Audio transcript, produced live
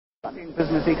studying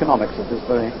business economics at this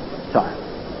very time.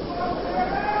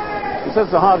 He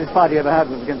says the hardest fight he ever had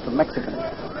was against a Mexican,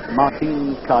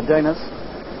 Martin Cardenas.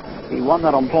 He won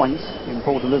that on points in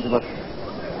Port Elizabeth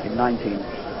in 1989.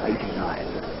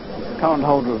 He's the current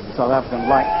holder of the South African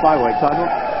flyweight title,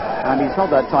 and he's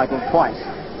held that title twice,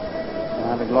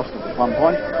 having lost it at one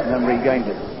point and then regained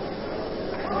it.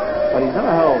 But he's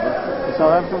never held the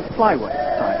South African flyweight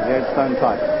title, the 8-stone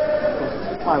title. Of course, it's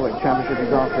the flyweight championship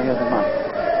he's after here tonight.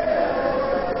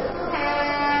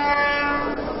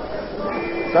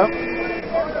 So,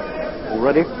 all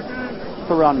ready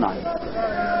for round 9.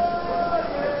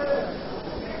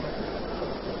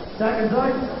 Second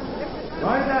line,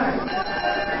 right back.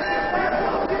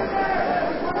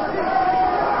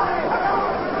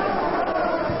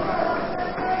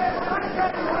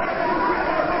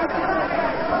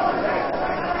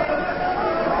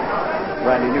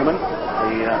 Randy Newman, the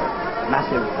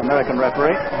massive American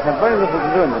referee, has had very little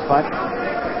to do in this fight.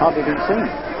 Hardly been seen.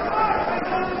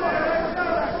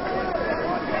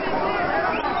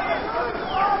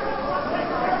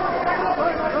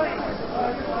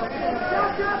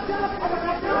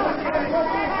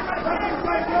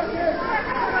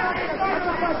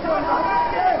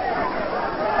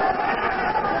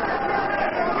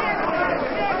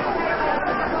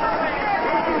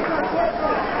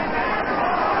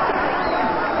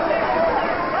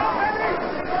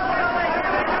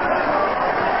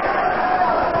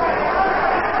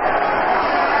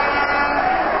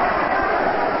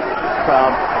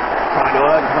 Crowd trying to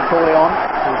urge McAuley on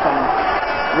to some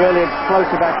really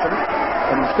explosive action,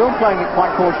 but he's still playing it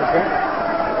quite cautiously.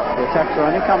 The attacks are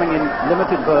only coming in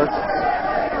limited bursts,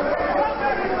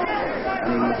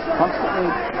 and he's constantly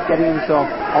getting himself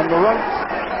on the ropes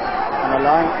and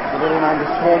allowing the little man to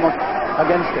swarm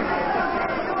against him.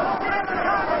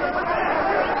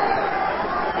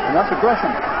 And that's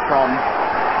aggression from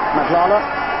Matlala,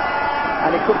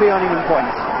 and it could be earning him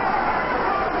points.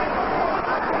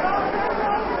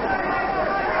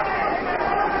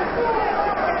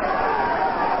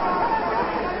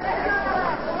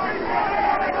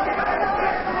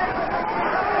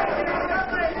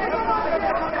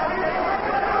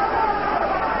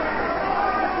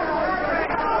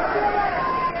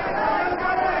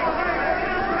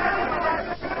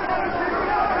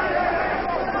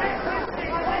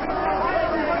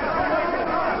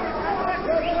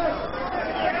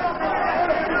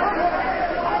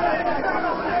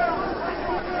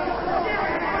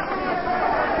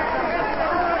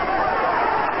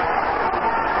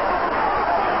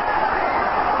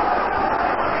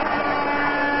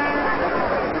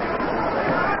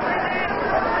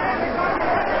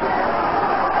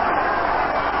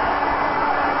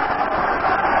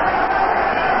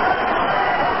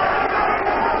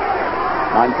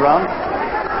 Ninth round.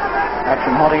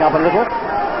 Action hotting up a little.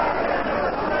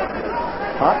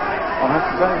 But one has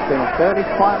to say it's been a fairly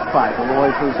quiet fight all the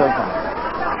way through so far.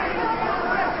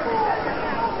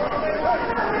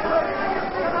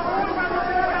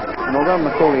 And although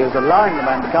McAuley is allowing the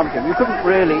man to come to him, you couldn't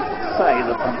really say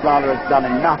that Matlala has done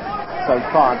enough so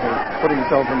far to put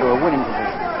himself into a winning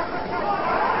position.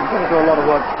 He's going to do a lot of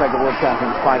work to take the world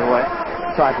champion's title away,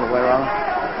 rather.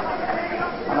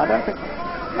 And I don't think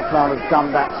Matlala's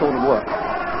done that sort of work.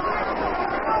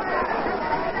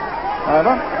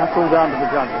 However, that's all down to the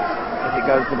judges if he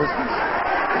goes the distance.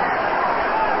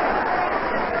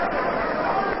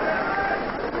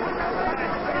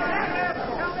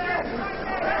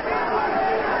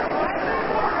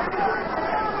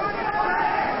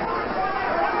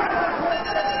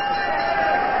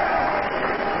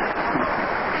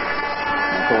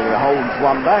 McAuley holds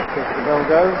one back as the bell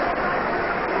goes.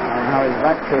 And now he's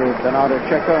back to Bernardo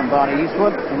Checo and Barney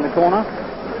Eastwood in the corner.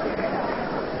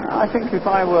 I think if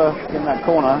I were in that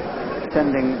corner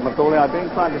tending McAuley, I'd be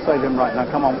inclined to say to him, right, now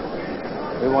come on.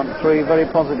 We want 3 very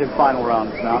positive final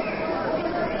rounds now.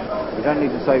 We don't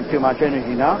need to save too much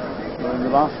energy now. We're in the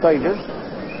last stages.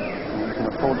 And we can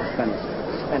afford to spend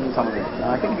some of it.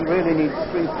 Now, I think he really needs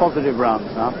 3 positive rounds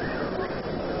now.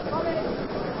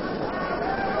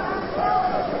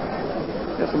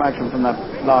 Just some action from that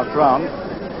last round.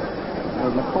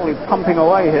 With McAuley pumping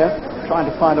away here, trying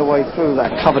to find a way through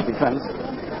that covered defence.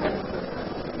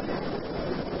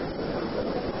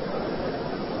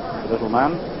 The little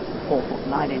man,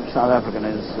 4'9" South African,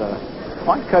 is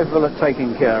quite capable at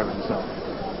taking care of himself.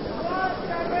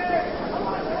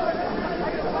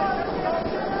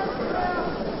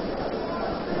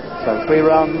 So 3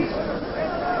 rounds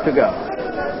to go.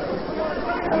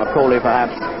 And McAuley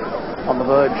perhaps on the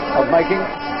verge of making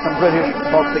some British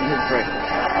boxing history.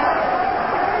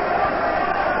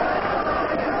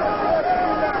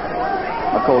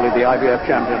 McAuley, the IBF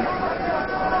champion,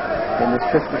 in his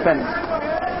 5th defence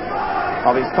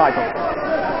of his title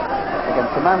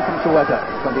against a man from Soweto,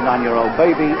 29-year-old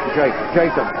baby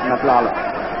Jacob Matlala.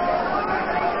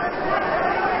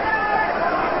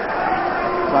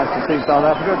 It's nice to see South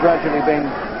Africa gradually being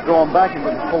drawn back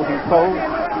into the sporting fold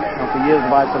after years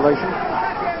of isolation.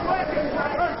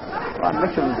 Ryan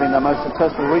Mitchell has been their most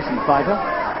successful recent fighter,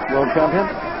 world champion.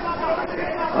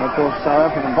 And of course,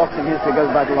 South African boxing history goes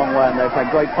back a long way, and they've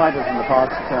had great fighters in the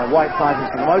past, white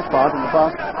fighters for the most part in the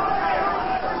past,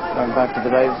 going back to the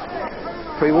days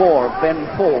pre-war of Ben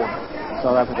Ford,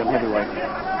 South African heavyweight.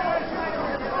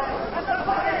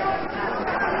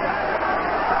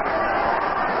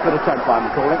 Good attack by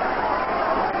McAuley.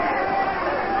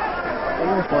 He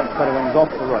always wants better wings off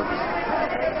the ropes.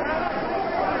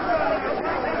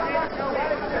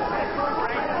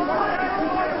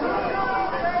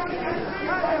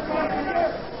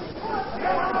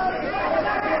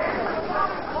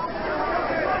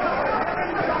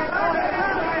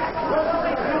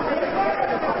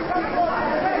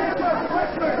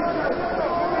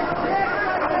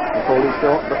 McAuley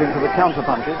still looking for the counter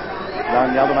punches,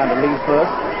 allowing the other man to lead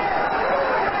first.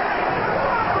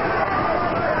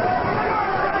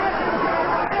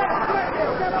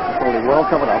 McAuley well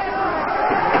covered up.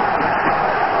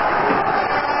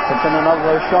 Puts in another of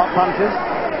those sharp punches.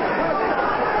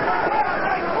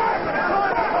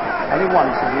 Only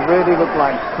once has he really looked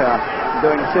like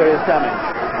doing serious damage.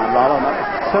 And Lala,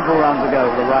 several rounds ago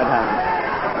with the right hand.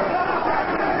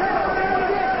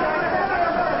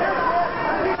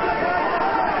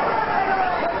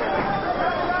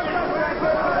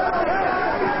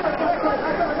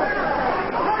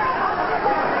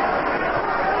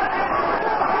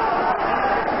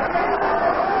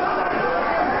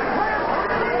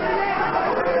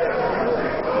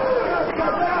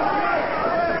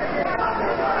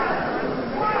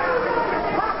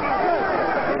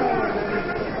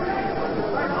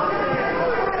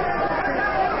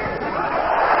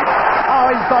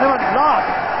 He's got him at last,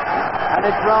 and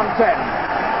it's round 10.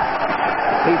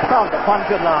 He felt the punch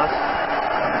at last.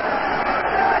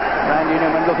 Randy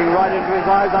Newman looking right into his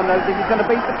eyes. I don't think he's going to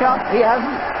beat the count. He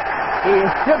hasn't. He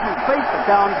didn't beat the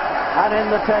count, and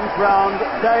in the 10th round,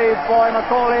 Dave Boy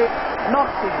McAuley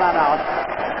knocks his man out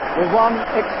with one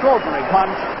extraordinary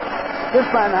punch. This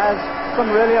man has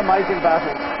some really amazing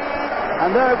battles,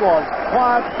 and there it was,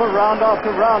 quiet for round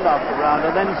after round after round,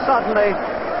 and then suddenly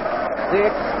the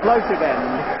explosive end,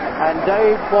 and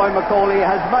Dave Boy McAuley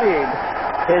has made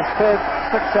his 5th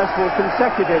successful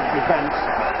consecutive defence,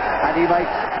 and he makes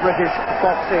British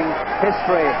boxing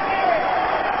history.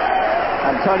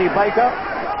 And Tony Baker,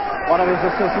 one of his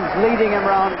assistants, leading him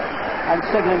round and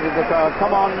signalling to the crowd,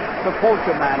 come on, support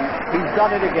your man, he's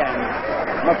done it again.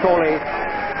 McAuley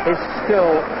is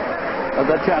still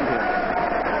the champion.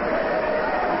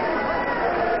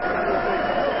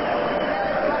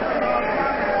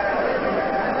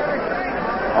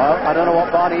 Well, I don't know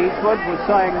what Barney Eastwood was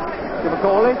saying to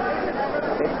McAuley.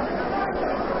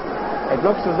 It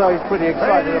looks as though he's pretty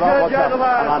excited about what's happening,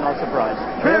 and I'm not surprised.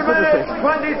 2 minutes,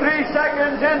 23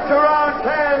 seconds into round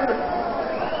 10.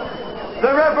 The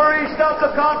referee stopped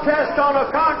the contest on a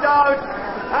countdown,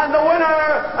 and the winner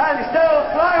and still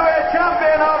flyweight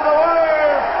champion of the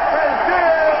world is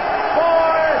Dave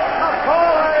Boy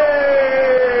McAuley.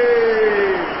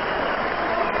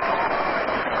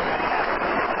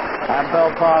 And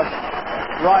Belfast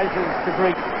rises to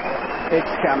greet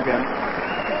its champion.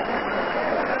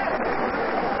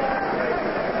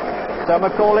 So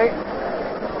McAuley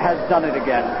has done it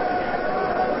again.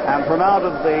 And from out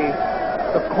of the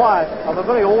quiet of a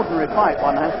very ordinary fight,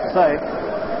 one has to say,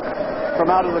 from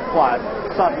out of the quiet,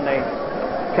 suddenly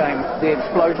came the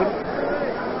explosion,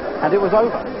 and it was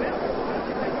over.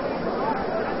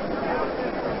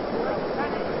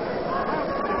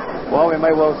 Well, we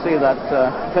may well see that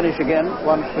finish again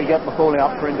once we get McAuley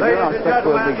up for interview. I expect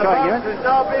we'll be showing you. The box is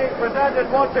now being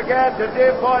presented once again to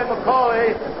Dave Boy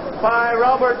McAuley by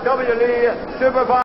Robert W. Lee, supervisor.